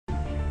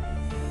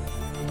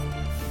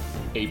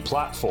a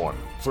platform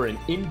for an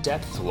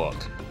in-depth look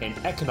in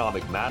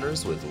economic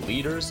matters with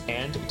leaders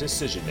and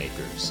decision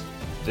makers.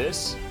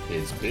 This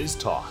is Biz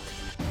Talk.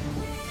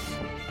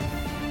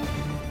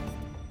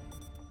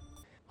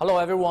 Hello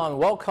everyone,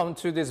 welcome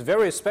to this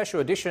very special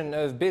edition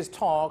of Biz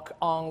Talk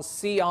on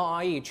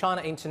CIE,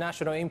 China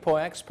International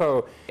Import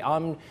Expo.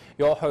 I'm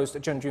your host,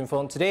 Zheng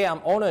Junfeng. Today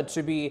I'm honored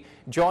to be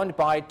joined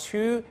by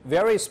two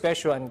very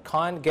special and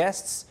kind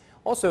guests.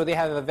 Also, they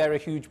have a very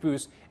huge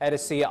booth at the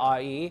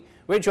CIE.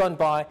 We're joined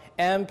by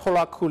Anna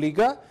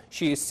Pawlak-Kuliga.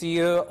 She is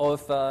CEO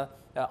of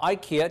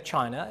Ikea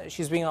China.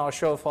 She's been on our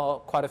show for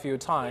quite a few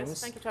times.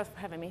 Yes, thank you for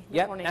having me.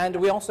 Yeah, and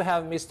we also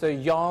have Mr.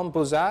 Yann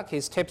Bozec.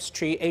 He's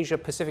Tapestry Asia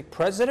Pacific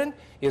President.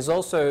 He's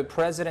also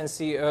President and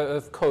CEO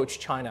of Coach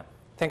China.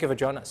 Thank you for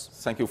joining us.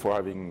 Thank you for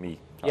having me.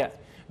 Yeah,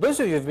 both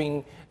of you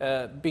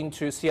have been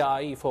to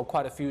CIE for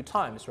quite a few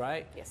times,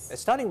 right? Yes.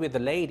 Starting with the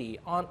lady,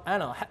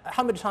 Anna,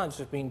 how many times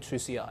have you been to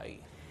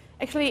CIE?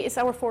 Actually, it's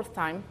our fourth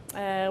time.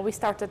 We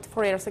started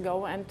 4 years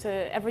ago, and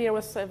every year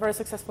was a very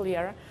successful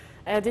year.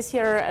 This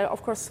year,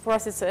 of course, for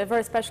us it's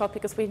very special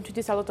because we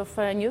introduced a lot of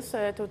news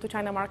to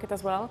China market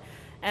as well.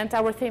 And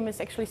our theme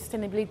is actually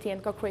sustainability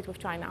and co-create with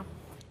China.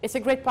 It's a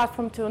great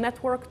platform to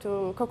network,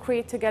 to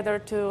co-create together,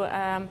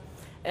 to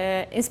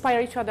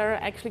inspire each other,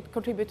 actually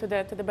contribute to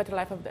the better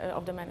life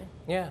of the many.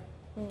 Yeah.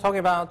 Talking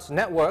about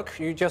network,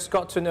 you just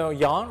got to know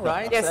Yann,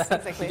 right? Yes,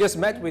 exactly. You just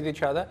met with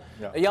each other.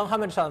 Yeah. Yann, how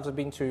many times have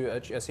you been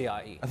to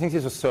CIE? I think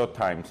it's the third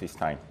time this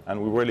time,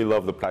 and we really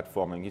love the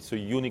platform. And it's a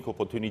unique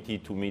opportunity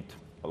to meet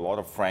a lot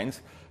of friends,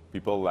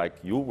 people like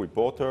you,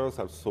 reporters,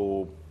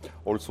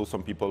 also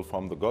some people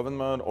from the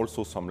government,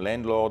 also some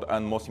landlord,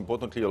 and most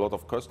importantly, a lot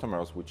of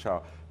customers which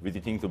are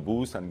visiting the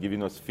booth and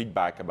giving us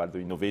feedback about the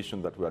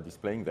innovation that we are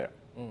displaying there.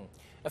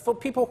 For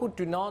people who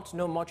do not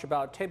know much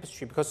about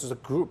Tapestry, because it's a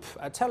group,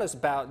 tell us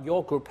about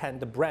your group and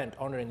the brand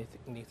underneath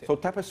it. So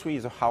Tapestry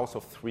is a house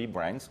of three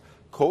brands: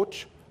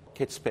 Coach,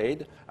 Kate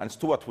Spade, and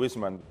Stuart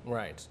Weitzman.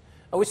 Right.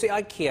 We see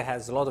IKEA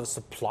has a lot of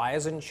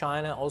suppliers in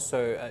China.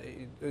 Also,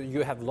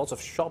 you have lots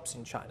of shops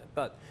in China.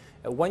 But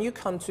when you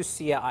come to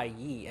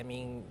CIE, I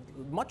mean,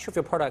 much of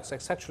your products are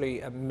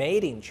actually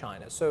made in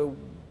China. So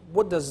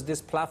what does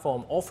this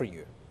platform offer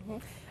you?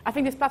 I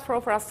think this platform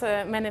offers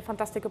us many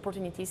fantastic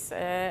opportunities.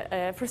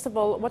 First of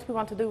all, what we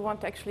want to do, we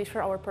want to actually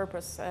share our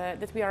purpose,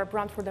 that we are a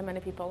brand for the many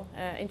people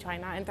in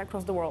China and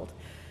across the world.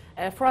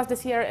 For us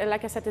this year,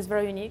 like I said, is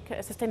very unique.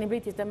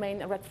 Sustainability is the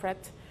main red thread.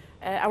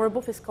 Our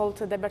booth is called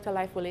The Better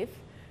Life We Live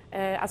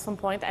at some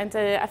point. And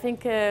I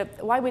think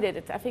why we did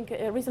it, I think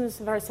the reason is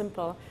very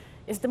simple.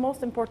 It's the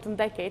most important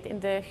decade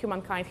in the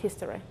humankind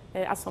history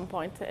at some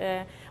point.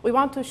 We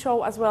want to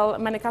show as well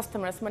many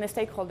customers, many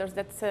stakeholders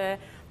that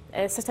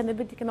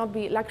sustainability cannot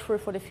be luxury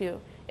for the few.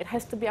 It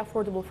has to be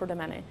affordable for the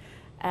many.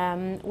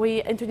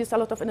 We introduced a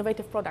lot of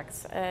innovative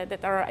products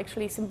that are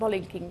actually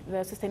symbolicking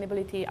the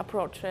sustainability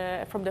approach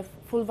from the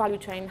full value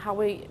chain, how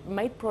we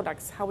made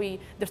products, how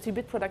we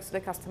distribute products to the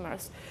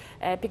customers.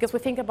 Because we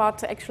think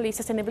about actually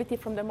sustainability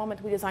from the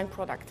moment we design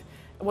product,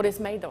 what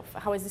it's made of,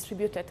 how it's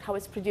distributed, how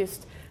it's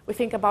produced. We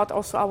think about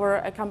also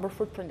our carbon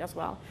footprint as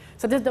well.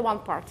 So this is the one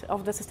part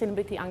of the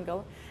sustainability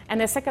angle.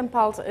 And the second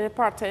part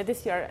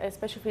this year,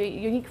 especially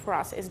unique for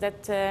us, is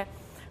that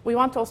we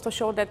want to also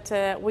show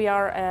that we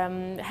are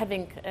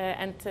having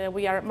and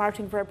we are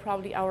marching very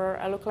proudly our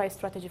localized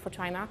strategy for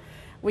China.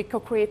 We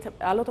co-create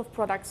a lot of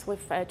products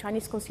with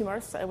Chinese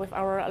consumers with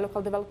our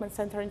local development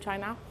center in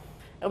China.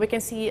 We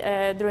can see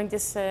during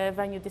this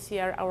venue this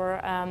year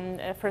our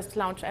first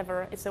launch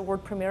ever. It's a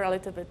world premiere, a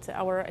little bit,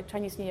 our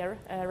Chinese New Year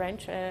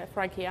range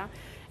for IKEA.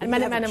 And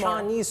many more.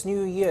 Chinese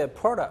New Year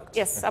product.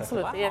 Yes,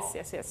 absolutely. Wow.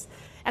 Yes.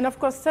 And of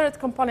course, third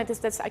component is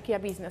this IKEA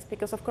business,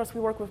 because of course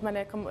we work with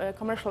many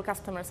commercial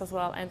customers as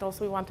well, and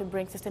also we want to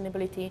bring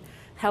sustainability,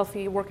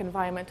 healthy work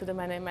environment to the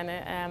many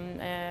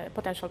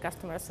potential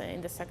customers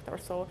in this sector.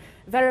 So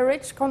very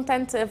rich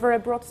content, very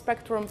broad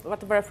spectrum,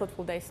 but a very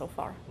fruitful day so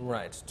far.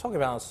 Right. Talking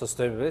about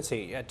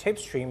sustainability,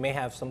 Tapestry may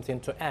have something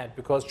to add,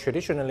 because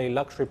traditionally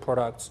luxury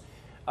products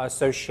are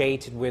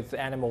associated with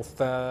animal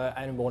fur,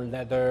 animal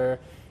leather,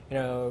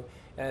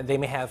 they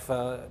may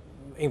have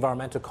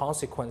environmental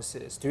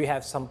consequences. Do you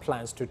have some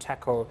plans to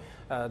tackle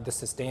the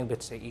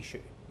sustainability issue?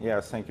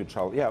 Yes, thank you,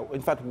 Charles. Yeah,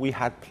 in fact, we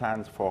had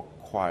plans for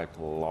quite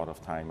a lot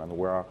of time, and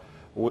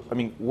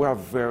we are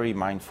very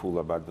mindful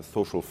about the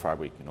social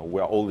fabric. We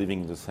are all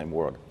living in the same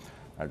world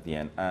at the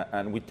end,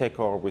 and we take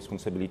our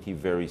responsibility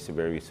very,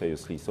 very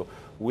seriously. So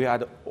we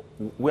had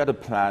a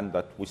plan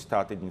that we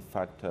started, in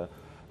fact,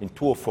 in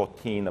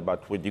 2014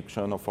 about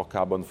reduction of our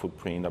carbon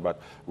footprint, about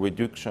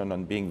reduction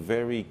and being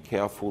very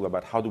careful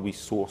about how do we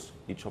source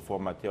each of our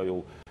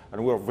material.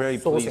 And we are very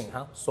pleased.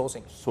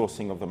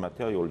 Sourcing of the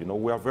material.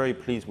 We are very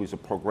pleased with the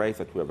progress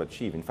that we have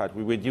achieved. In fact,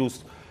 we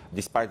reduced,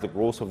 despite the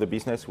growth of the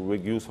business, we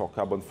reduced our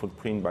carbon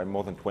footprint by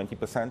more than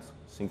 20%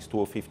 since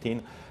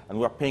 2015. And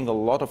we are paying a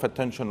lot of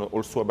attention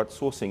also about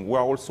sourcing. We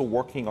are also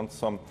working on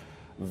some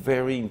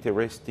very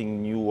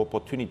interesting new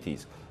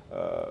opportunities.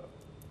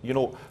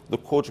 The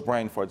Coach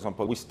brand, for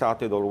example, we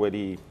started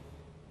already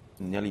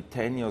nearly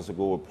 10 years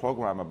ago a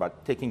program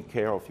about taking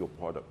care of your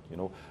product,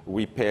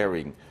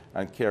 repairing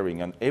and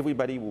caring. And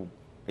everybody who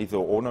is the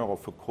owner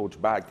of a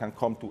Coach bag can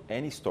come to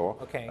any store,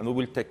 and we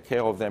will take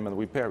care of them and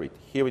repair it.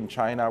 Here in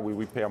China, we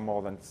repair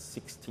more than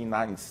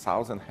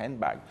 69,000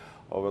 handbags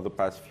over the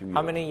past few years.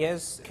 How many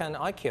years can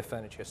IKEA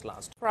furniture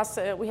last? For us,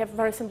 we have a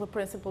very simple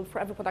principle for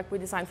every product we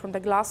design, from the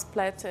glass,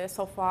 plate,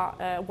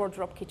 sofa,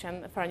 wardrobe,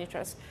 kitchen,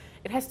 furniture.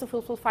 It has to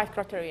fulfill 5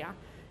 criteria.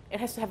 It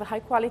has to have a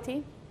high quality,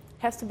 it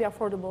has to be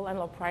affordable and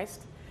low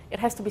priced, it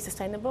has to be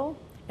sustainable,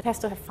 it has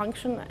to have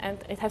function, and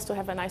it has to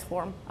have a nice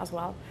form as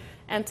well.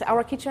 And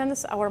our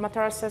kitchens, our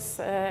mattresses,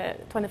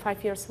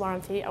 25 years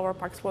warranty, our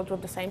Pax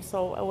wardrobe the same,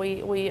 so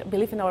we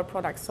believe in our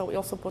products, so we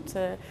also put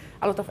a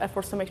lot of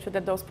efforts to make sure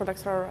that those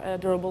products are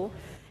durable.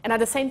 And at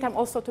the same time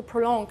also to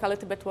prolong a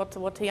little bit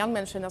what Yann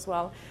mentioned as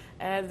well,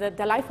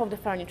 the life of the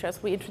furniture.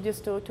 We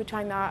introduced to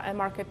China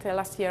market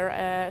last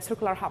year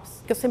circular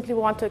hubs, because simply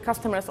we want the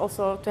customers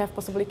also to have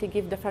possibility to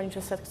give the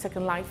furniture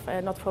second life,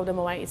 not throw them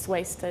away, it's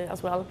waste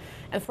as well.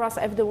 And for us,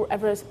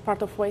 every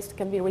part of waste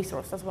can be a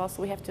resource as well,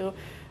 so we have to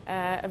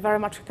very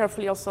much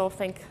carefully also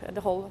think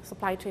the whole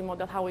supply chain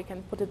model, how we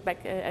can put it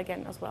back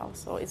again as well.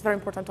 So it's a very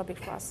important topic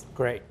for us.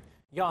 Great.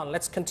 Yann,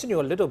 let's continue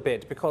a little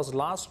bit, because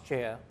last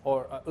year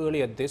or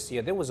earlier this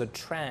year, there was a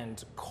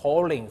trend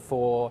calling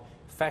for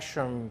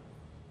fashion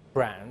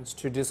brands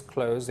to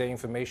disclose their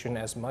information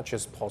as much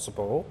as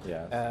possible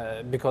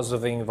because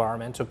of the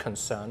environmental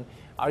concern.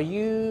 Are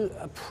you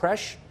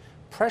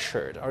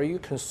pressured? Are you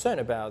concerned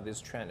about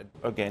this trend?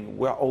 Again,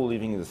 we're all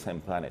living in the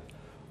same planet.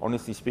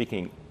 Honestly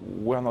speaking,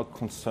 we're not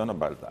concerned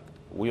about that.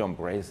 We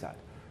embrace that.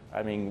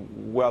 I mean,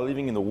 we're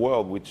living in a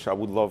world which I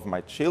would love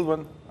my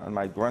children and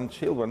my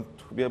grandchildren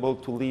to be able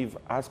to live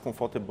as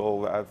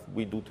comfortable as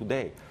we do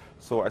today.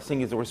 So I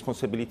think it's the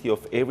responsibility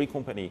of every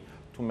company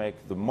to make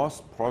the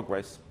most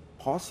progress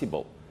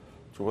possible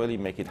to really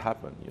make it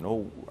happen.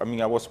 I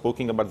mean, I was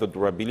speaking about the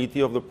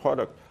durability of the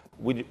product.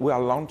 We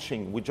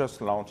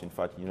just launched, in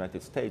fact, in the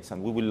United States,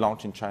 and we will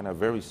launch in China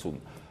very soon,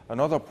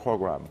 another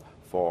program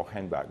for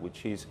handbag,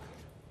 which is,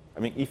 I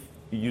mean, if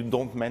you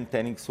don't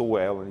maintain it so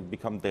well and it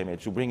becomes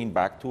damaged, you bring it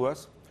back to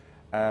us,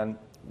 and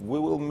we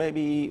will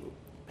maybe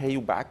pay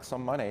you back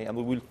some money, and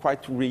we will try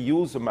to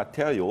reuse the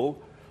material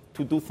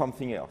to do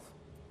something else,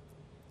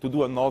 to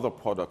do another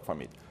product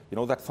from it.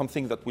 That's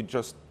something that we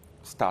just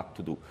start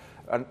to do.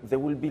 And there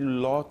will be a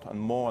lot and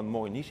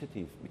more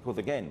initiatives, because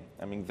again,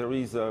 I mean, there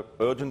is an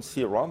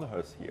urgency around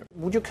us here.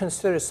 Would you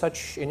consider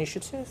such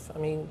initiative? I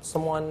mean,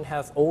 someone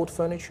have old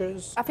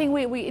furnitures? I think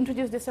we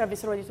introduced this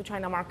service already to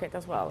China market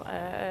as well.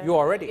 You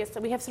already? Yes,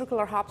 we have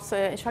circular hubs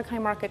in Shanghai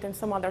market and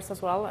some others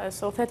as well.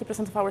 So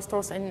 30% of our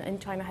stores in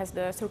China has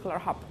the circular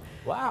hub.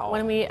 Wow.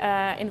 When we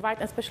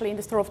invite, especially in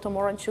the store of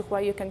tomorrow in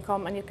Shuhui, you can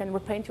come and you can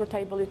repaint your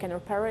table, you can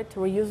repair it,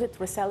 reuse it,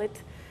 resell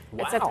it,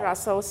 etc.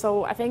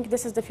 So I think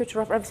this is the future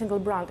of every single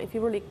brand. If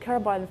you really care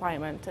about the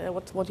environment,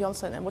 what Yann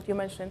said and what you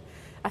mentioned,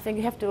 I think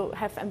you have to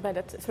have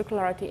embedded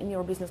circularity in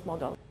your business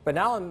model. But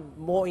now I'm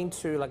more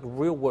into like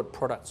real wood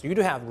products. You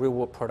do have real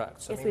wood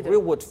products. Yes, I mean, we do.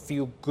 Real wood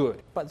feel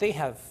good, but they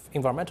have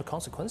environmental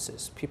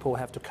consequences. People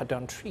have to cut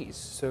down trees.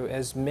 So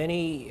as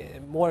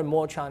more and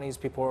more Chinese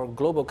people or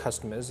global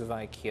customers of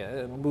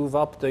IKEA move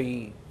up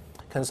the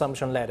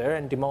consumption ladder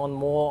and demand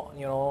more,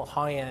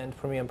 high-end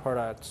premium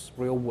products,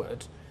 real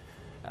wood.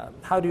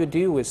 How do you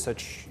deal with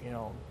such,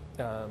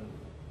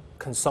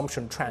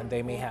 consumption trend?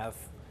 They may have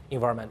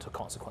environmental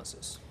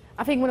consequences.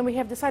 I think when we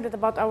have decided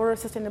about our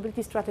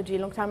sustainability strategy a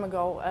long time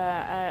ago,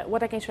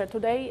 what I can share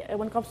today,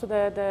 when it comes to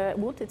the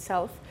wood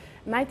itself,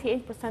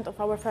 98% of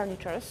our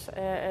furnitures,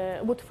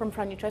 wood from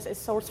furnitures, is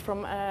sourced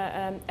from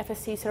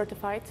FSC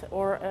certified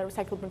or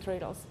recycled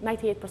materials.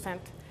 98%.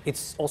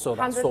 It's also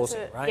about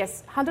sourcing, right?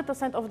 Yes,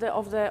 100%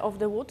 of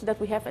the wood that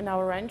we have in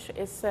our range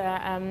is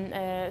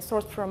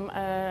sourced from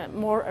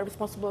more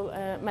responsible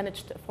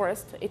managed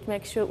forest.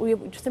 We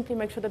simply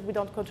make sure that we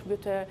don't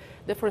contribute to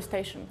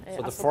deforestation.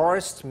 So the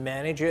forest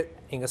manage it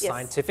in a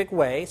scientific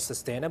way,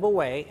 sustainable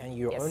way, and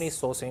you're only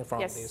sourcing from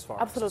these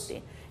forests.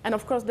 Absolutely. And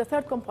of course, the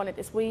third component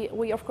is we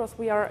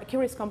are a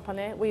curious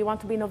company. We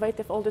want to be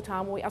innovative all the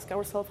time. We ask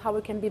ourselves how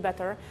we can be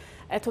better.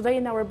 Today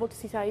in our booth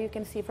CCI, you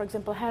can see, for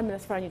example,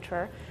 Hermes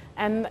furniture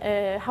and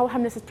how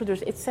Hermes is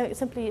produced. It's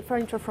simply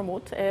furniture from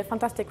wood,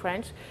 fantastic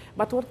range.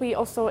 But what we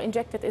also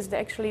injected is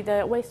actually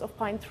the waste of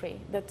pine tree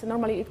that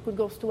normally it could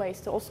go to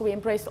waste. So also we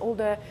embrace all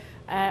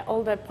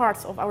the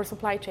parts of our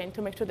supply chain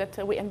to make sure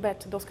that we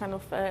embed those kind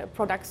of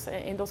products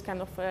in those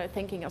kind of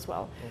thinking as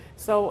well.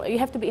 So you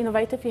have to be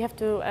innovative, you have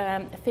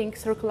to think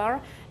circular,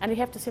 and you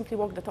have to simply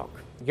walk the talk.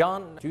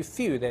 Yann, do you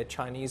feel that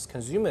Chinese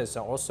consumers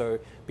are also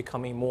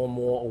becoming more and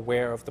more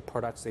aware of the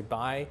products they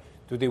buy?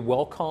 Do they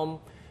welcome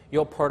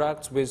your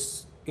products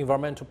with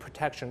environmental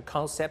protection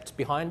concept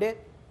behind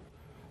it?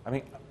 I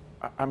mean,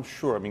 I'm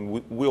sure. I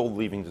mean, we all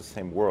live in the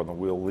same world, and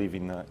we all live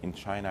in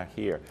China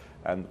here.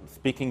 And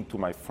speaking to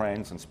my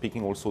friends and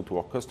speaking also to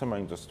our customer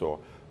in the store,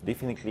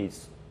 definitely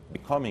it's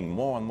becoming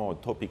more and more a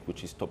topic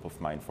which is top of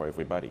mind for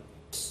everybody.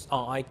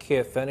 On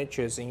IKEA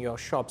furnitures in your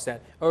shops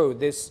that,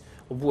 this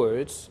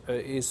wood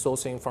is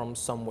sourcing from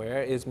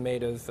somewhere, is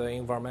made of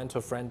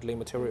environmental friendly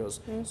materials.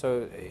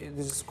 So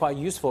this is quite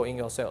useful in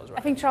your sales, right?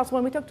 I think, Charles,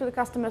 when we talk to the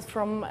customers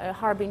from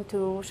Harbin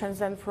to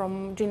Shenzhen,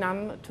 from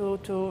Jinan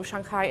to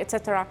Shanghai,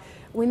 etc.,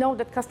 we know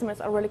that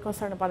customers are really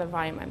concerned about the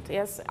environment.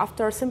 Yes,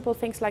 after simple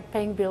things like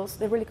paying bills,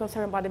 they're really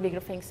concerned about the bigger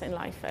things in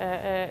life.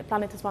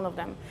 Planet is one of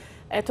them.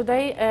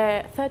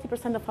 Today,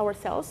 30% of our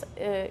sales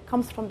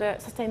comes from the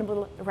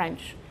sustainable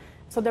range.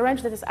 So the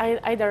range that is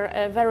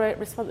either very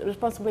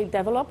responsibly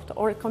developed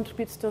or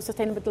contributes to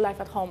sustainable life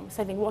at home,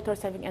 saving water,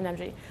 saving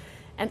energy.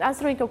 And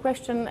answering your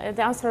question,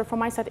 the answer from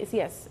my side is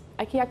yes.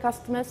 IKEA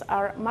customers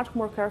are much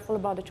more careful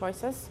about the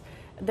choices.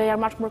 They are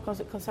much more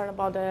concerned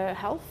about the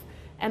health.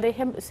 And they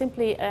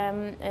simply,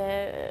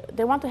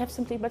 they want to have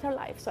simply better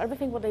life. So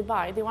everything what they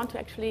buy, they want to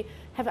actually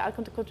have a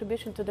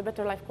contribution to the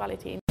better life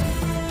quality.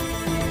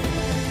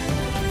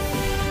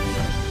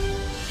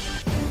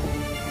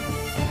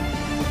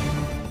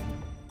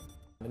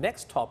 The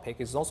next topic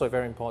is also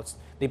very important,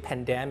 the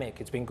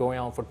pandemic. It's been going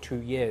on for 2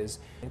 years.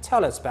 And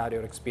tell us about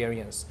your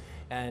experience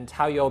and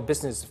how your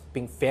business has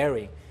been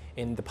faring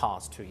in the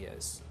past 2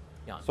 years.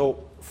 Yann.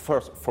 So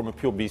first, from a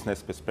pure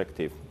business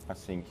perspective, I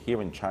think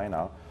here in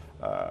China,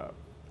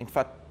 in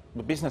fact,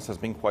 the business has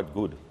been quite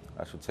good,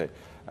 I should say.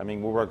 I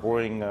mean, we were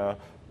growing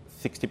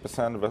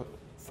 60%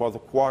 for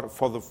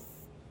the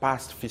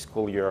past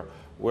fiscal year.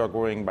 We are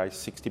growing by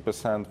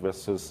 60%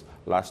 versus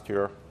last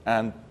year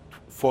and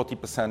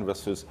 40%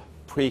 versus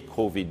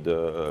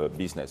pre-COVID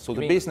business. So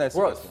the business,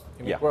 growth.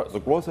 The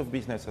growth of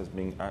business has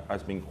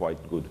been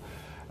quite good.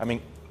 I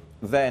mean,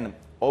 then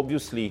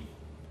obviously,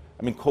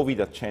 I mean, COVID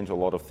has changed a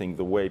lot of things.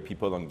 The way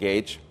people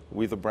engage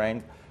with the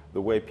brand,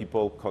 the way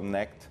people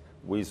connect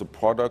with the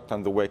product,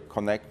 and the way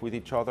connect with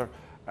each other,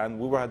 and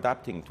we were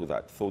adapting to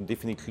that. So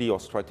definitely, our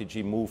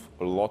strategy moved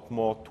a lot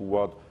more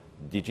toward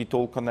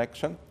digital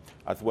connection,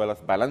 as well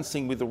as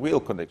balancing with the real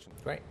connection.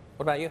 Great.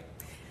 What about you?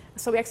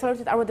 So we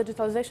accelerated our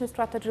digitalization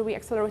strategy, we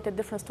accelerated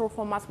different store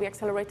formats, we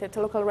accelerated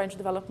local range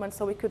development,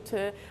 so we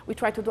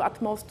tried to do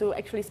utmost to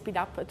actually speed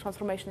up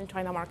transformation in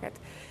China market.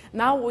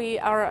 Now we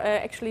are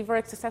actually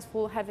very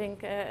successful having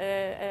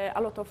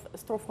a lot of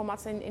store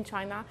formats in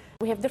China.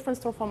 We have different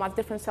store formats,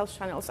 different sales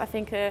channels. I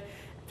think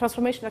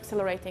transformation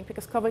accelerating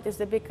because COVID is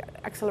the big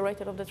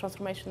accelerator of the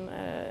transformation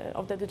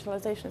of the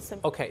digitalization.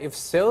 Okay, if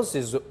sales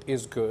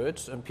is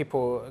good and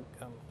people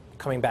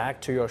coming back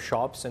to your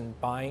shops and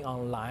buying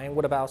online,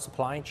 what about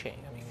supply chain?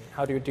 I mean,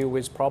 how do you deal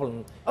with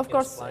problem? Of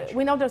course,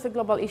 we know there's a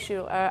global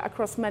issue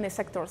across many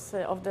sectors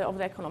of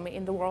the economy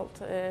in the world.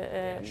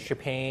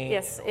 Shipping.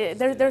 Yes,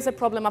 there's a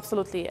problem,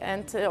 absolutely.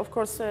 And of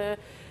course,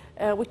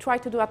 we try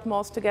to do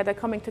utmost together,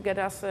 coming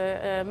together as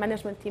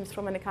management teams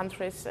from many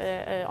countries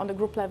on the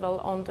group level,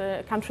 on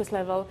the countries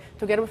level,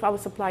 together with our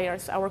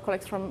suppliers, our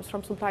colleagues from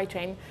supply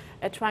chain,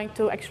 trying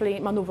to actually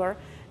maneuver.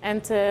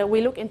 And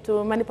we look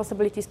into many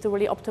possibilities to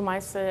really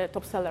optimize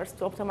top sellers,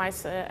 to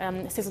optimize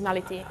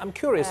seasonality. I'm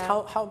curious,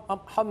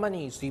 how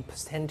many is the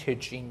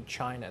percentage in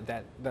China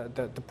that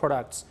the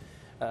products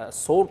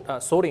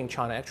sold in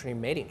China actually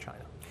made in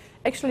China?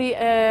 Actually,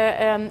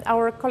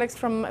 our colleagues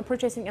from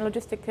purchasing and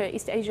logistics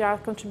East Asia are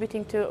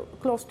contributing to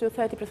close to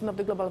 30% of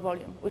the global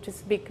volume, which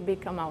is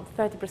big amount,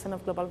 30%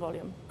 of global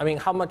volume. I mean,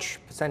 how much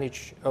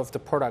percentage of the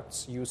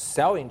products you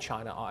sell in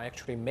China are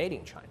actually made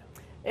in China?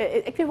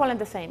 Equivalent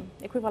the same.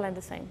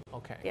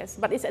 Okay. Yes,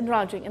 but it's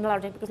enlarging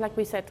because like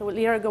we said, a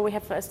year ago we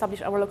have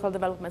established our local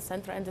development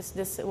center, and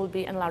this will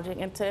be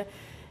enlarging. And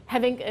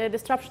having a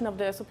disruption of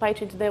the supply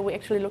chain today, we're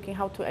actually looking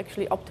how to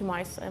actually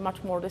optimize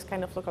much more this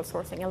kind of local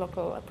sourcing and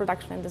local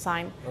production and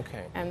design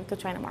and to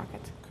China market.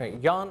 Okay,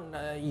 Yann,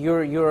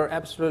 you're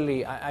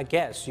absolutely, I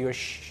guess, you're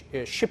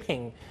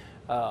shipping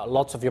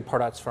lots of your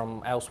products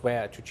from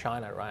elsewhere to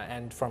China, right?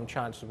 And from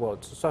China to the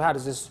world. So how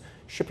does this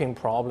shipping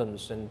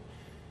problems and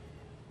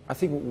I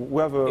think we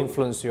have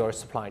influence your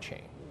supply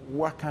chain?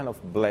 We're kind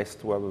of blessed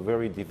to have a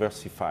very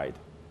diversified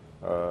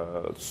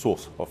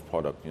source of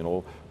product. You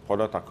know,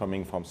 products are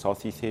coming from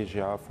Southeast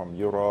Asia, from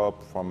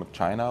Europe, from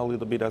China a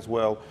little bit as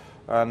well.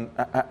 And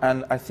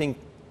I think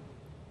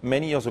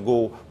many years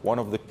ago, one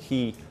of the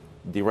key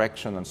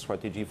direction and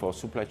strategy for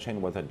supply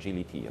chain was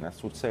agility. And I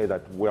should say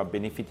that we are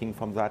benefiting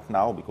from that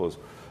now because,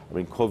 I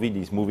mean, COVID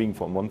is moving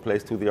from one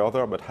place to the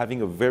other, but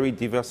having a very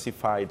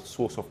diversified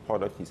source of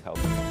product is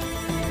helpful.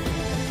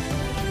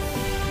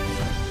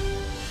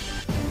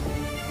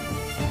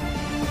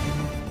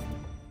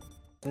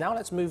 Now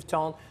let's move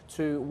on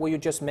to what you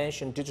just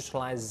mentioned,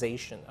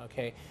 digitalization,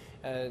 okay?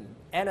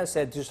 Anna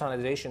said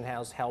digitalization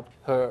has helped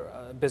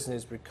her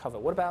business recover.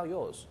 What about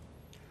yours?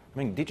 I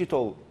mean,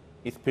 digital,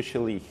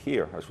 especially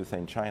here, as we say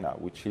in China,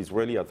 which is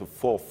really at the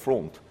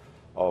forefront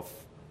of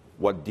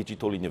what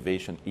digital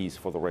innovation is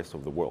for the rest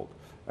of the world.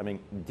 I mean,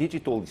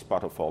 digital is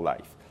part of our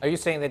life. Are you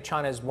saying that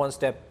China is one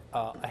step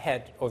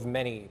ahead of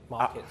many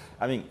markets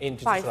in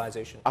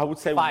digitalization? I would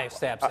say 5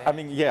 steps. I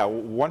mean, yeah,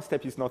 one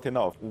step is not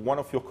enough. One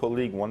of your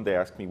colleagues one day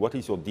asked me, what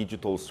is your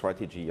digital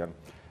strategy? And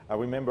I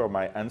remember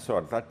my answer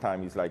at that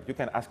time is like, you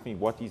can ask me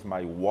what is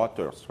my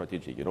water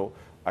strategy, you know?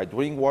 I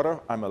drink water,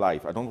 I'm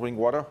alive. I don't drink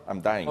water,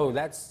 I'm dying. Oh,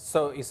 that's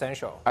so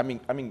essential. I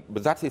mean,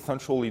 but that's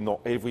essential in our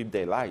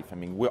everyday life. I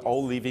mean, we're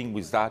all living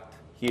with that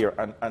here.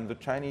 And the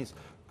Chinese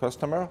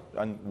customer,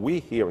 and we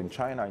here in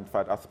China, in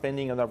fact, are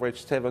spending on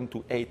average 7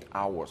 to 8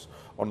 hours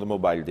on the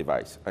mobile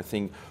device. I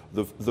think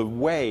the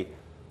way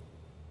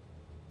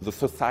the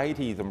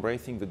society is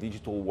embracing the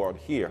digital world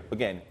here,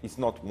 again, it's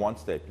not one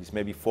step, it's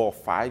maybe 4 or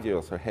 5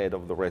 years ahead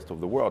of the rest of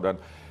the world. And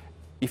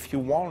if you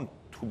want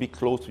to be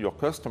close to your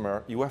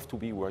customer, you have to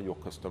be where your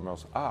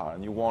customers are,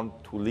 and you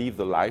want to live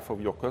the life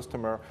of your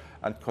customer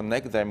and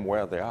connect them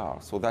where they are.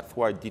 So that's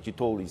why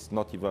digital is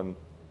not even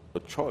a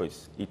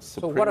choice, it's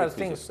a So what are the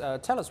things,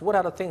 tell us, what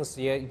are the things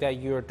that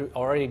you're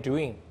already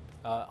doing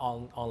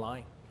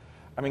online?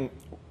 I mean,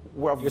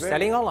 you're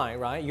selling online,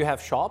 right? You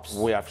have shops?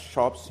 We have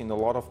shops in a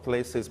lot of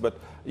places, but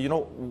you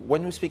know,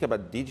 when we speak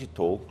about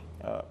digital,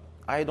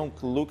 I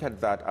don't look at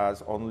that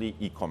as only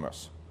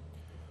e-commerce.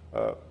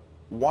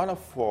 One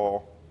of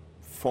our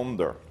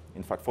founder,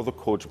 in fact, for the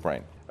Coach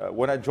brand,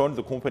 when I joined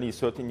the company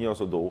 13 years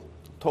ago,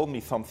 told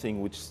me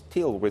something which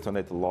still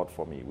resonates a lot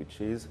for me, which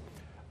is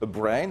a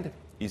brand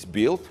is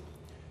built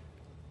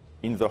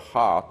in the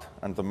heart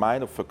and the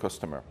mind of a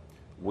customer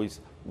with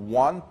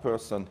one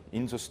person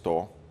in the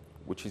store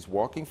which is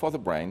working for the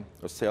brand,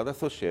 a sales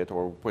associate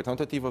or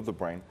representative of the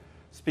brand,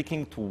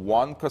 speaking to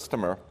one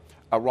customer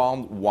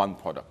around one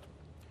product.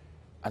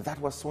 And that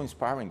was so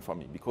inspiring for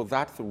me because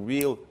that's a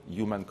real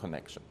human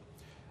connection.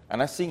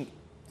 And I think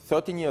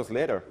 13 years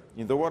later,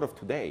 in the world of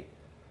today,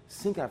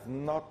 things have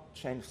not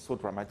changed so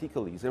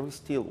dramatically. There is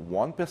still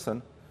one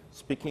person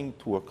speaking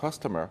to a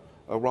customer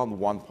around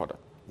one product.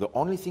 The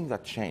only thing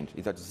that changed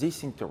is that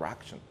this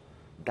interaction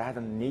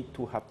doesn't need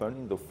to happen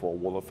in the four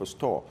walls of a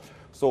store.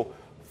 So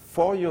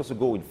 4 years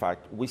ago, in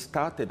fact, we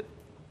started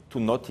to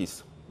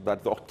notice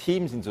that our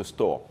teams in the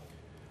store,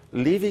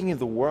 living in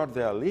the world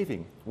they are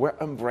living, were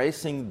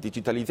embracing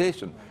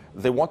digitalization.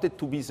 They wanted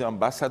to be the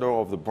ambassador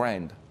of the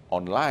brand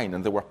online,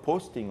 and they were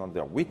posting on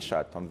their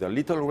WeChat, on their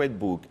Little Red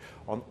Book,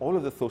 on all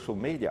of the social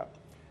media.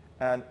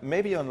 And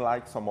maybe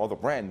unlike some other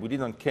brand, we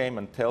didn't come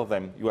and tell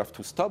them, you have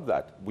to stop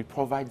that. We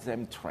provide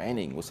them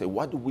training. We say,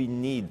 what do we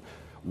need?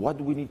 What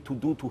do we need to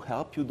do to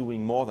help you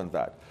doing more than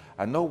that?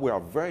 And now we are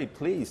very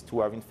pleased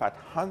to have, in fact,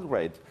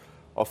 hundreds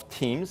of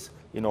teams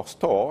in our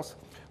stores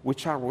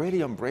which are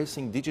really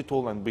embracing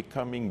digital and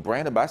becoming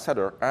brand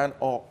ambassador and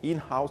our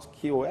in-house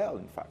KOL,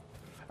 in fact.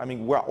 I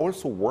mean, we're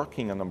also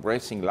working on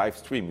embracing live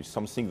stream, which is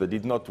something that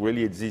did not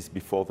really exist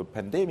before the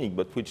pandemic,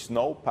 but which is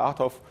now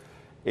part of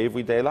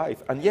everyday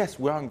life. And yes,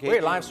 we are engaging.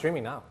 We're live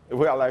streaming now.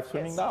 We are live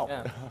streaming now.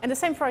 Yeah. And the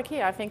same for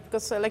Ikea, I think,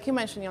 because like you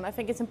mentioned, Yann, I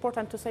think it's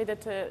important to say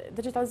that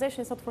digitalization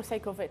is not for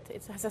sake of it.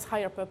 It has a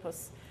higher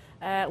purpose.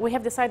 We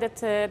have decided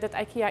that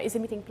Ikea is a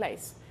meeting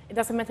place. It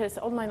doesn't matter if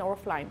it's online or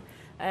offline.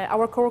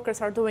 Our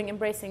coworkers are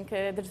embracing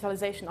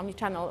digitalization,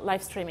 omnichannel,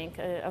 live streaming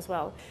as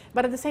well.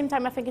 But at the same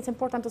time, I think it's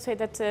important to say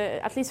that,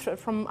 at least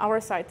from our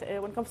side,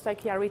 when it comes to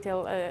Ikea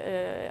retail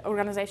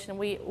organization,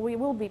 we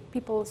will be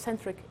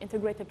people-centric,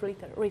 integrated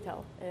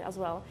retail as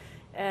well.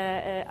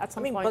 At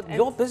some point. But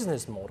your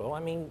business model, I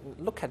mean,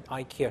 look at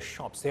IKEA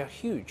shops, they're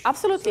huge.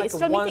 Absolutely, it's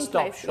still like a meeting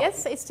place. shop.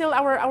 Yes, it's still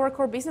our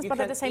core business, but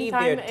at the same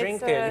time, you can eat there, drink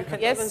there, you can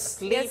even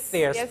sleep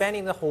there,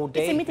 spending the whole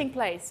day. It's a meeting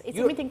place. It's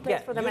a meeting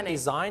place for the many. You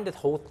designed the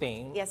whole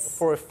thing Yes.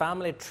 for a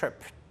family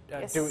trip.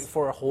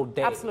 For a whole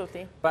day.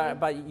 Absolutely.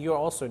 But you're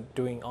also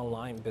doing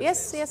online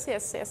business.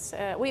 Yes.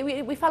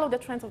 We follow the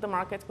trends of the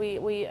market.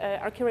 We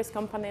are a curious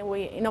company.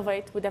 We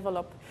innovate, we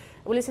develop,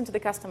 we listen to the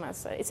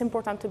customers. It's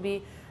important to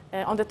be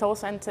on the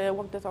toes and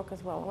walk the talk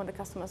as well when the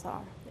customers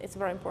are. It's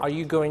very important. Are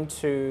you going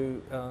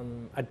to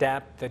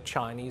adapt the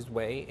Chinese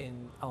way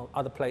in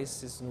other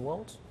places in the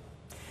world?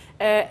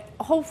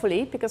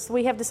 Hopefully, because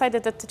we have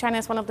decided that China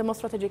is one of the most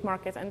strategic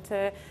markets, and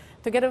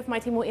together with my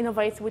team, we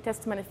innovate, we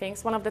test many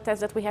things. One of the tests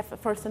that we have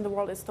first in the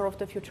world is Store of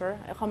the Future,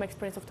 a home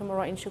experience of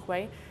tomorrow in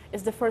Xuhui.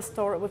 It's the first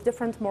store with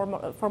different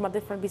format,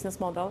 different business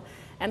model,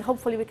 and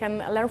hopefully we can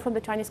learn from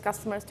the Chinese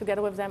customers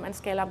together with them and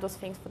scale up those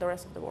things for the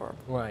rest of the world.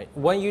 Right.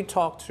 When you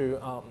talk to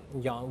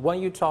Yann, when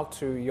you talk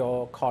to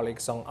your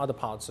colleagues on other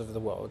parts of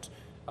the world,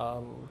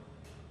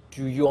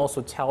 do you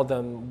also tell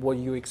them what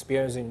you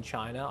experience in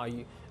China?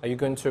 Are you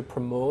going to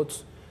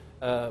promote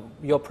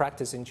your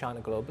practice in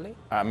China globally?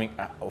 I mean,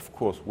 of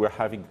course, we're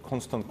having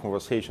constant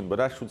conversation, but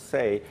I should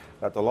say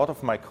that a lot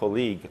of my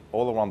colleagues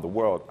all around the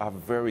world are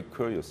very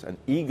curious and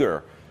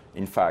eager,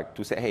 in fact,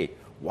 to say, hey,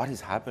 what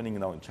is happening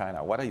now in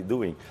China? What are you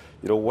doing?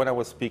 You know, when I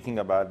was speaking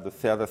about the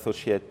sales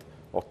associate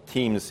or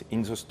teams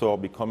in the store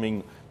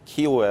becoming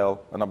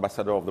KOL, an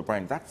ambassador of the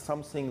brand, that's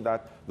something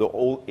that the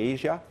whole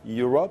Asia,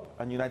 Europe,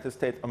 and United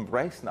States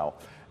embrace now.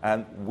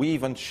 And we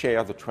even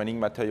share the training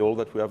material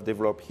that we have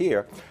developed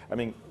here. I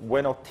mean,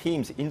 when our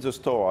teams in the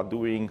store are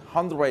doing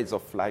hundreds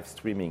of live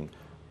streaming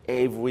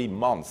every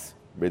month,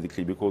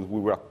 basically, because we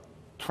were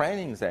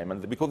training them,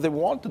 and because they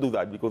want to do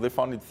that, because they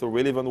found it's a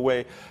relevant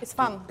way. It's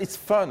fun. It's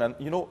fun, and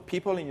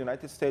people in the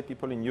United States,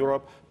 people in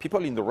Europe,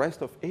 people in the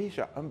rest of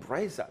Asia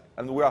embrace that,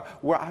 and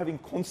we're having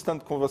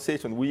constant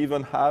conversation. We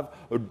even have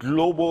a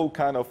global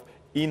kind of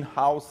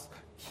in-house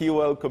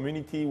KOL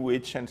community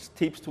which exchange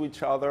tips to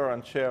each other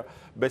and share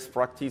best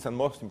practice, and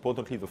most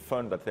importantly, the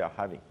fun that they are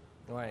having.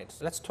 Right.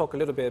 Let's talk a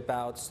little bit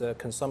about the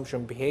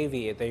consumption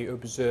behavior they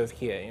observe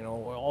here. We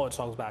all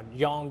talk about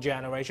young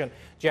generation,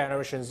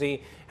 Generation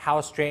Z,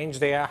 how strange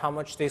they are, how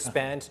much they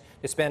spend.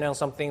 They spend on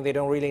something they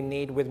don't really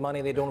need with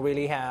money they don't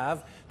really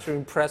have to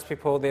impress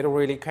people they don't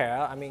really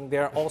care. I mean,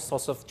 there are all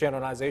sorts of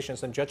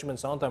generalizations and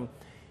judgments on them.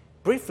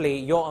 Briefly,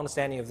 your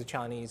understanding of the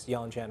Chinese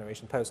young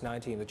generation,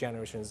 post-19, the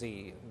Generation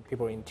Z,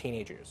 people in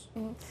teenagers.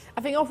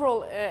 I think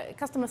overall,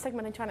 customer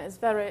segment in China is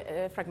very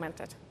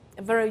fragmented.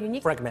 Very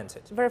unique.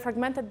 Fragmented. Very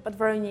fragmented, but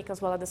very unique as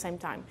well at the same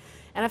time.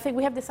 And I think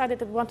we have decided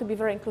that we want to be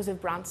very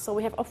inclusive brands. So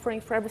we have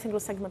offerings for every single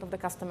segment of the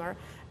customer,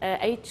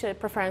 age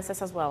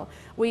preferences as well.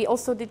 We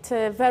also did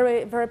a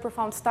very, very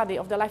profound study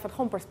of the life at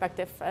home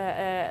perspective,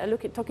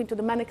 talking to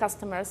the many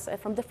customers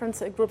from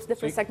different groups,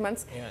 different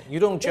segments. Yeah, you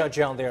don't judge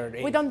on their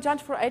age. We don't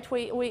judge for age.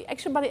 We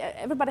actually,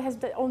 everybody has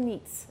their own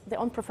needs, their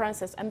own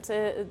preferences, and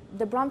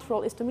the brand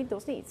role is to meet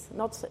those needs,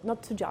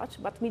 not to judge,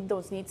 but meet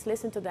those needs,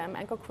 listen to them,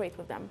 and co-create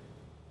with them.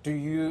 Do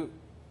you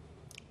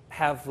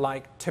have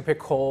like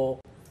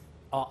typical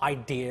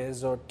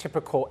ideas or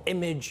typical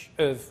image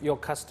of your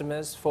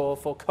customers for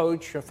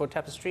Coach or for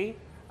Tapestry?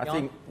 I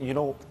think,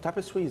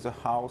 Tapestry is a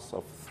house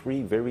of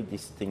 3 very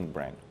distinct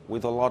brands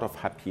with a lot of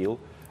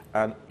appeal,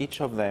 and each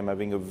of them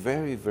having a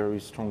very, very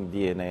strong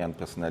DNA and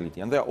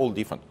personality, and they're all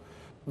different.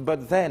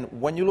 But then,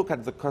 when you look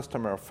at the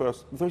customer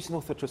first, there is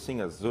no such a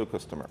thing as the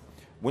customer.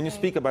 When you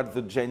speak about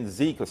the Gen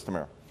Z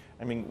customer,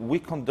 I mean, we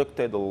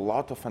conducted a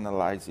lot of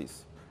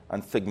analysis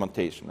and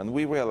segmentation, and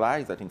we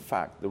realized that, in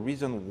fact, the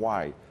reason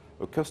why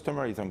a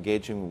customer is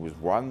engaging with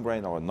one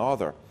brand or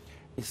another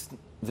is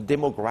the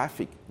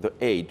demographic, the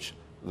age,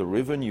 the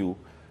revenue,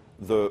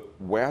 the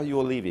where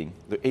you're living,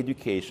 the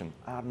education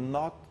are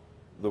not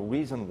the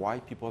reason why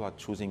people are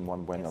choosing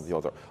one brand or the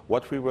other.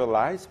 What we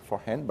realize, for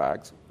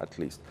handbags at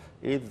least,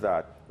 is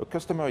that a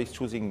customer is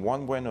choosing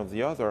one brand or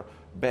the other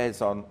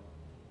based on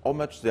how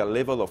much their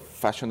level of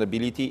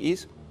fashionability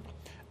is,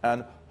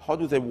 and how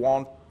do they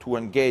want to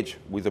engage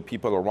with the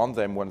people around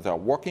them when they're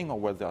working or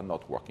when they're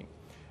not working.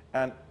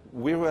 And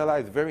we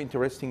realized very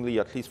interestingly,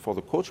 at least for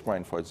the Coach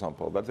brand, for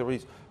example, that there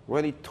is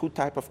really 2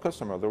 types of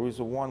customer. There is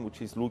one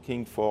which is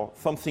looking for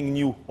something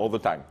new all the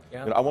time.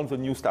 Yeah. I want the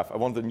new stuff. I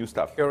want the new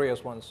stuff.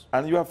 Curious ones.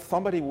 And you have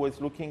somebody who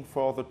is looking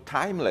for the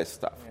timeless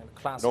stuff. Yeah,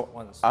 the classic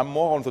ones. I'm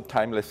more on the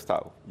timeless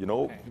style,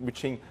 Okay.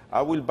 which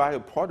I will buy a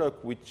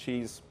product which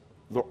is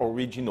the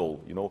original,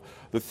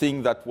 the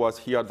thing that was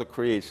here at the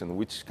creation,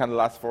 which can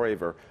last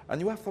forever. And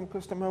you have some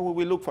customer who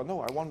will look for,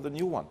 no, I want the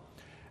new one.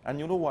 And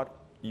you know what?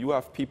 You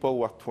have people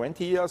who are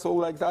 20 years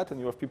old like that, and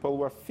you have people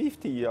who are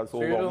 50 years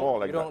old or more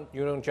like that.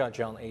 You don't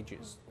judge on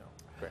ages.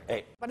 No.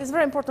 Hey. But it's a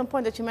very important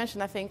point that you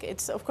mentioned. I think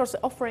it's, of course, the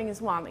offering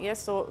is one.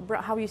 Yes, so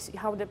how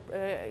the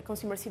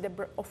consumers see the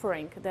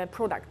offering, the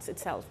product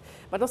itself.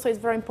 But also, it's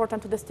very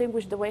important to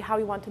distinguish the way how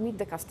you want to meet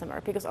the customer,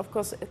 because of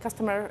course, a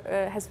customer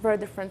has very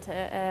different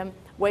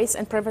ways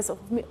and preferences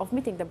of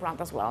meeting the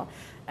brand as well.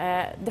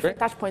 Different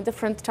touch points,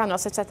 different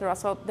channels, etc.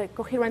 So the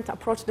coherent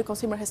approach to the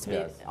consumer has to be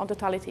on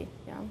totality.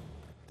 Yeah.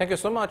 Thank you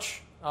so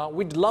much.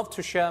 We'd love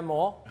to share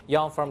more.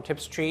 Yann from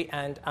Tapestry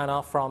and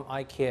Anna from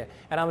Ikea.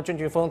 And I'm Zheng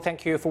Junfeng.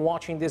 Thank you for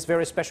watching this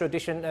very special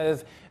edition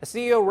of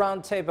CEO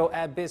Roundtable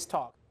at Biz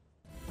Talk.